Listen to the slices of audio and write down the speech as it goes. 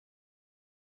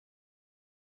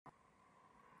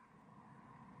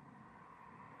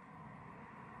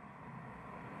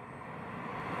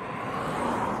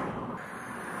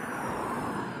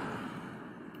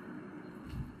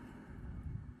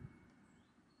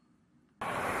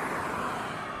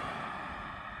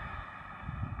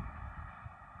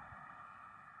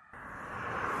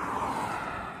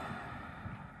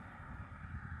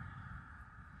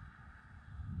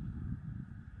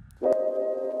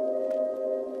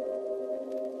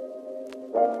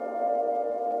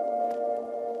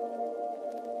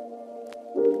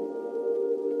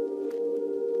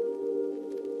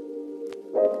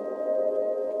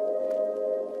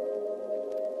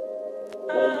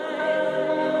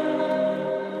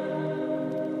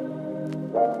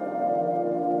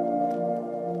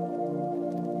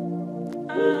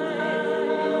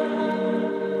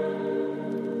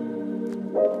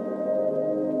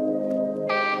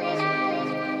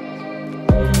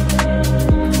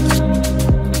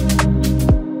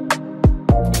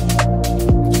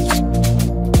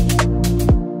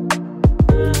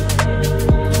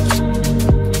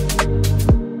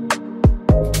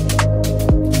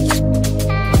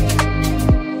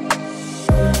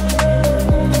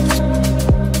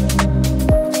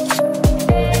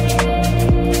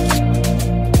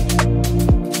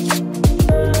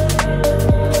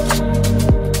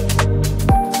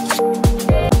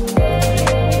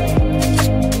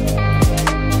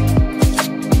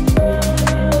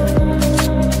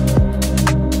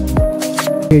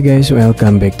Hey guys,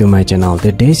 welcome back to my channel.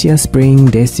 The Dacia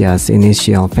Spring, Dacia's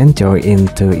initial venture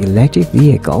into electric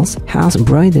vehicles, has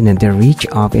broadened the reach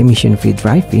of emission-free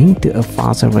driving to a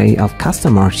vast array of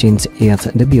customers since its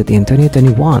debut in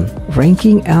 2021.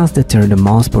 Ranking as the third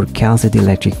most purchased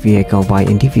electric vehicle by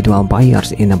individual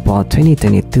buyers in both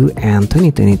 2022 and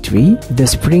 2023, the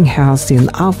Spring has seen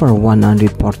over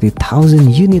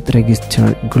 140,000 units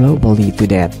registered globally to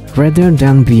date. Rather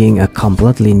than being a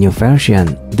completely new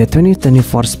version, the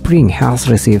 2024 Spring has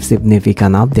received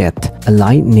significant update,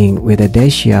 aligning with the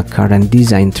Dacia current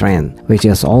design trend, which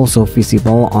is also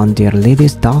visible on their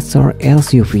latest Dacia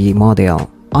SUV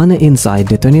model. On the inside,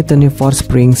 the 2024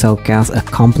 Spring showcased a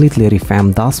completely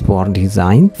revamped dashboard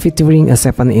design featuring a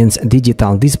 7-inch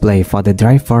digital display for the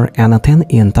driver and a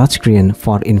 10-inch touchscreen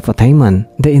for infotainment.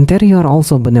 The interior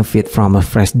also benefits from a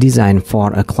fresh design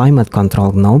for a climate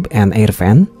control knob and air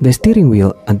vent. The steering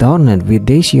wheel, adorned with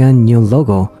Dacia's new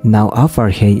logo, now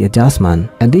offers height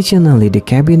adjustment. Additionally, the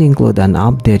cabin includes an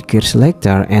updated gear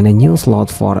selector and a new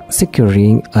slot for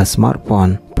securing a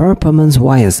smartphone.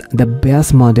 Performance-wise, the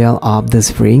base model of the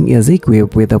Spring is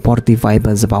equipped with a 45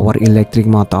 horsepower electric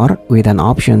motor with an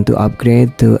option to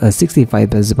upgrade to a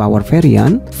 65 horsepower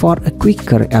variant for a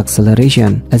quicker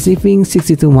acceleration, achieving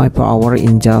 62 mph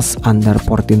in just under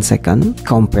 14 seconds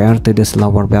compared to the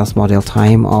slower base model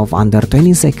time of under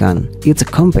 20 seconds. Its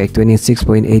compact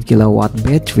 26.8 kW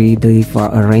battery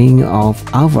delivers a range of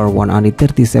over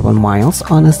 137 miles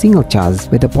on a single charge,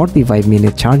 with a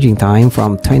 45-minute charging time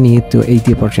from 20 to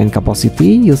 80% capacity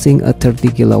using a 30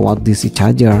 kW DC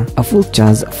charger. A full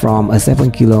charge from a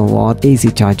 7 kW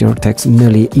AC charger takes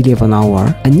nearly 11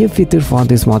 hours. A new feature for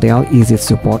this model is its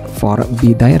support for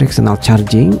bidirectional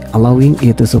charging, allowing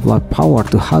it to supply power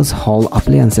to household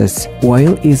appliances.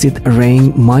 While its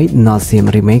range might not seem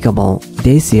remarkable,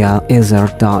 Dacia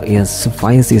asserts that it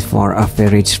suffices for a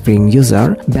average Spring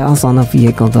user based on a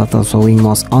vehicle data showing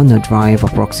most owners drive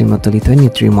approximately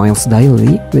 23 miles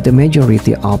daily, with the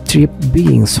majority of trips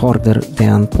being shorter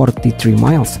than 43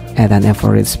 miles at an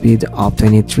average speed of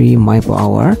 23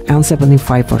 mph and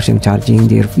 75% charging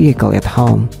their vehicle at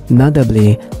home.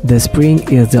 Notably, the Spring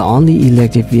is the only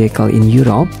electric vehicle in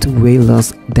Europe to weigh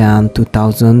less than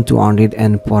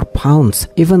 2,204 pounds,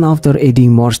 even after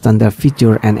adding more standard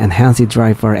features and enhanced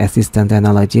driver assistance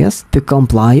technologies to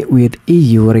comply with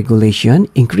EU regulation,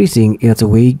 increasing its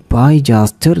weight by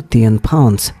just 13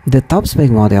 pounds. The top spec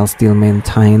model still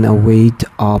maintains a weight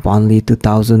of only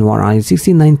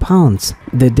 2,169 pounds.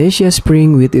 The Dacia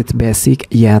Spring, with its basic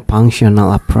yet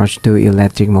functional approach to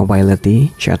electric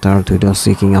mobility, caters to those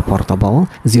seeking a portable,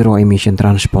 zero-emission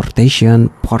transportation,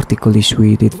 particularly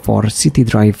suited for city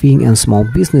driving and small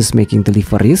business making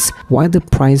deliveries. While the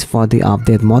price for the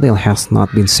updated model has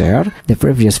not been shared, the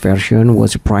previous version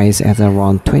was priced at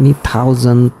around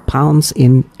 £20,000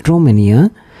 in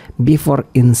Romania before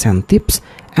incentives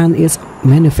and is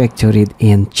manufactured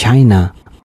in China.